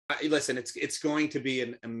Listen, it's going to be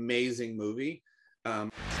an amazing movie.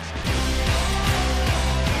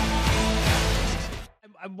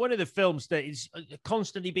 And one of the films that is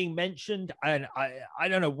constantly being mentioned, and I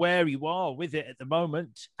don't know where you are with it at the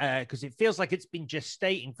moment, because it feels like it's been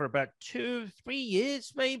gestating for about 2-3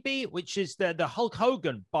 years, maybe, which is the Hulk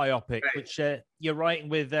Hogan biopic, right, which you're writing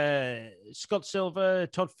with Scott Silver,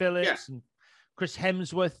 Todd Phillips, and Chris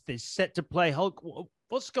Hemsworth is set to play Hulk.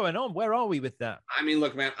 What's going on? Where are we with that? I mean,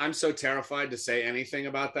 look, man, I'm so terrified to say anything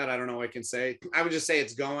about that. I don't know what I can say. I would just say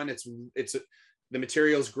it's going. It's the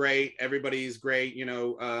material's great. Everybody's great. You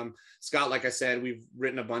know, Scott, like I said, we've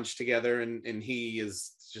written a bunch together, and he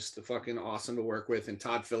is just fucking awesome to work with. And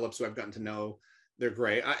Todd Phillips, who I've gotten to know, they're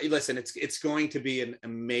great. Listen, it's going to be an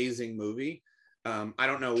amazing movie. I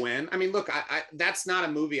don't know when. I mean, look, that's not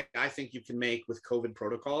a movie I think you can make with COVID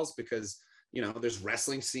protocols, because, you know, there's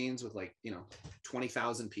wrestling scenes with, like, you know,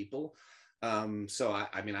 20,000 people. So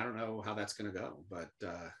I mean, I don't know how that's going to go, but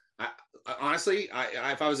honestly,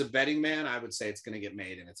 if I was a betting man, I would say it's going to get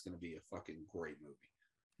made, and it's going to be a fucking great movie.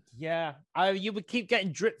 Yeah, you would keep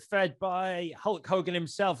getting drip fed by Hulk Hogan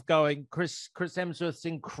himself going, Chris Hemsworth's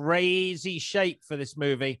in crazy shape for this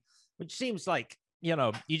movie, which seems like, you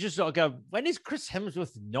know, you just sort of go, when is Chris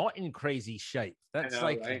Hemsworth not in crazy shape? That's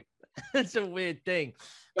right? That's a weird thing.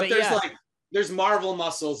 But there's Marvel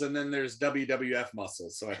muscles, and then there's WWF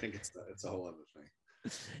muscles. So I think it's a whole other thing.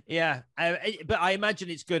 Yeah, but I imagine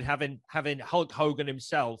it's good having Hulk Hogan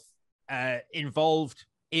himself involved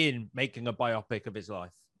in making a biopic of his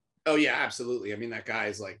life. Oh yeah, absolutely. I mean, that guy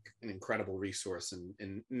is like an incredible resource,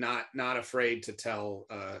 and not afraid to tell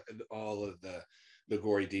all of the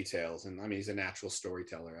gory details. And I mean, he's a natural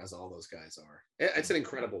storyteller, as all those guys are. It's an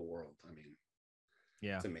incredible world. I mean,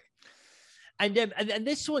 yeah, it's amazing. And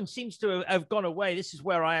this one seems to have gone away. This is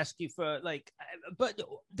where I ask you for, like, but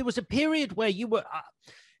there was a period where you were,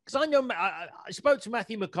 because I know I spoke to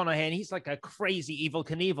Matthew McConaughey, and he's like a crazy Evel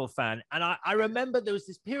Knievel fan. And I remember there was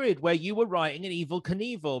this period where you were writing an Evel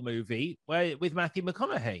Knievel movie with Matthew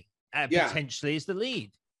McConaughey potentially as the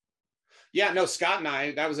lead. Yeah, no, Scott and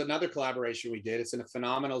I, that was another collaboration we did. It's in a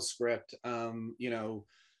phenomenal script. You know,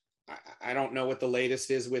 I don't know what the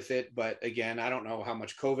latest is with it, but again, I don't know how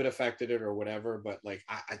much COVID affected it or whatever, but like,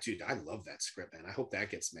 dude, I love that script, man. I hope that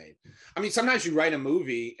gets made. I mean, sometimes you write a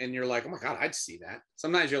movie and you're like, oh my God, I'd see that.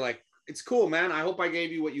 Sometimes you're like, it's cool, man. I hope I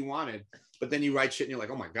gave you what you wanted. But then you write shit and you're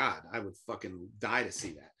like, oh my God, I would fucking die to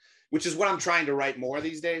see that, which is what I'm trying to write more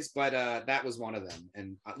these days. But that was one of them.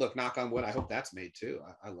 And look, knock on wood, I hope that's made too.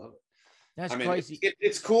 I love it. That's crazy.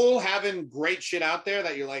 It's cool having great shit out there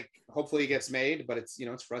that you're like, hopefully it gets made, but it's, you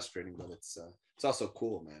know, it's frustrating, but it's also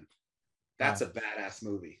cool, man. That's a badass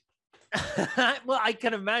movie. Well, I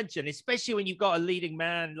can imagine, especially when you've got a leading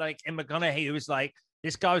man like in McConaughey, who was like,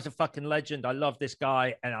 this guy's a fucking legend. I love this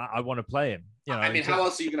guy, and I want to play him. You know, I mean, how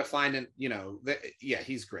else are you going to find him? You know, yeah,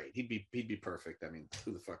 he's great. He'd be perfect. I mean,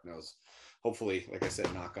 who the fuck knows? Hopefully, like I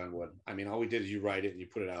said, knock on wood. I mean, all we did is you write it and you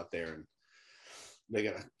put it out there, and they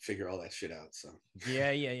got to figure all that shit out. So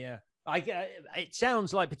yeah. It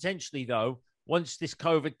sounds like potentially, though, once this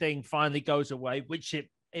COVID thing finally goes away, which it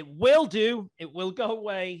will do, it will go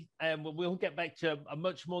away, and we'll get back to a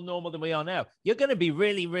much more normal than we are now. You're going to be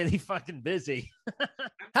really, really fucking busy.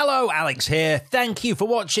 Hello, Alex here. Thank you for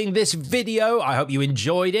watching this video. I hope you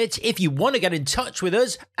enjoyed it. If you want to get in touch with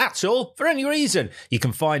us at all, for any reason, you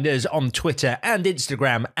can find us on Twitter and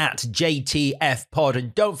Instagram at JTFpod.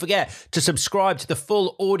 And don't forget to subscribe to the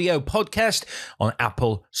full audio podcast on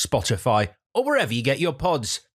Apple, Spotify, or wherever you get your pods.